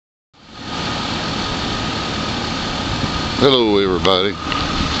Hello everybody.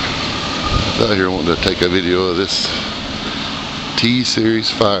 Out here wanting to take a video of this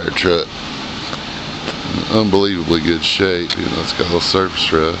T-Series fire truck. In unbelievably good shape. You know, it's got a little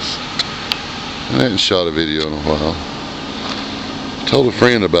surface rust. I hadn't shot a video in a while. Told a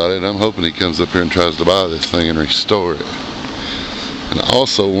friend about it. I'm hoping he comes up here and tries to buy this thing and restore it. And I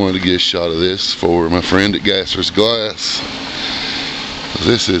also wanted to get a shot of this for my friend at Gasser's Glass.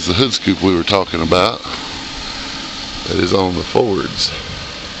 This is the hood scoop we were talking about. That is on the Fords.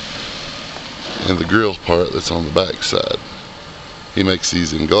 And the grill part that's on the back side. He makes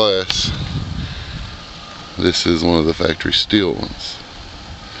these in glass. This is one of the factory steel ones.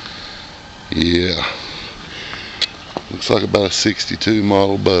 Yeah. Looks like about a 62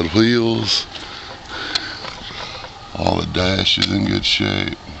 model, bud wheels. All the dash is in good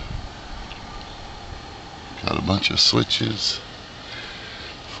shape. Got a bunch of switches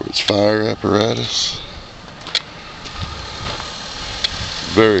for its fire apparatus.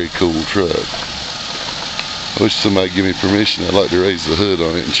 Very cool truck. I wish somebody would give me permission. I'd like to raise the hood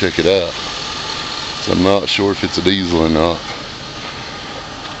on it and check it out. So I'm not sure if it's a diesel or not.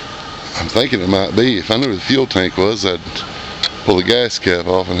 I'm thinking it might be. If I knew where the fuel tank was, I'd pull the gas cap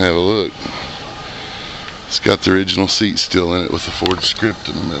off and have a look. It's got the original seat still in it with the Ford script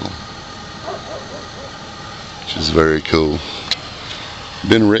in the middle, which is very cool.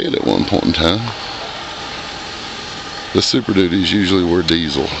 Been red at one point in time. The Super Duties usually were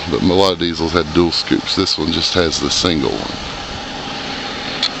diesel, but a lot of diesels had dual scoops. This one just has the single one.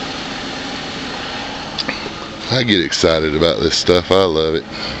 I get excited about this stuff. I love it.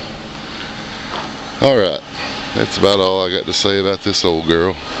 Alright, that's about all I got to say about this old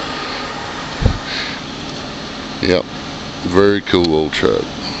girl. Yep, very cool old truck.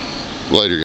 Later.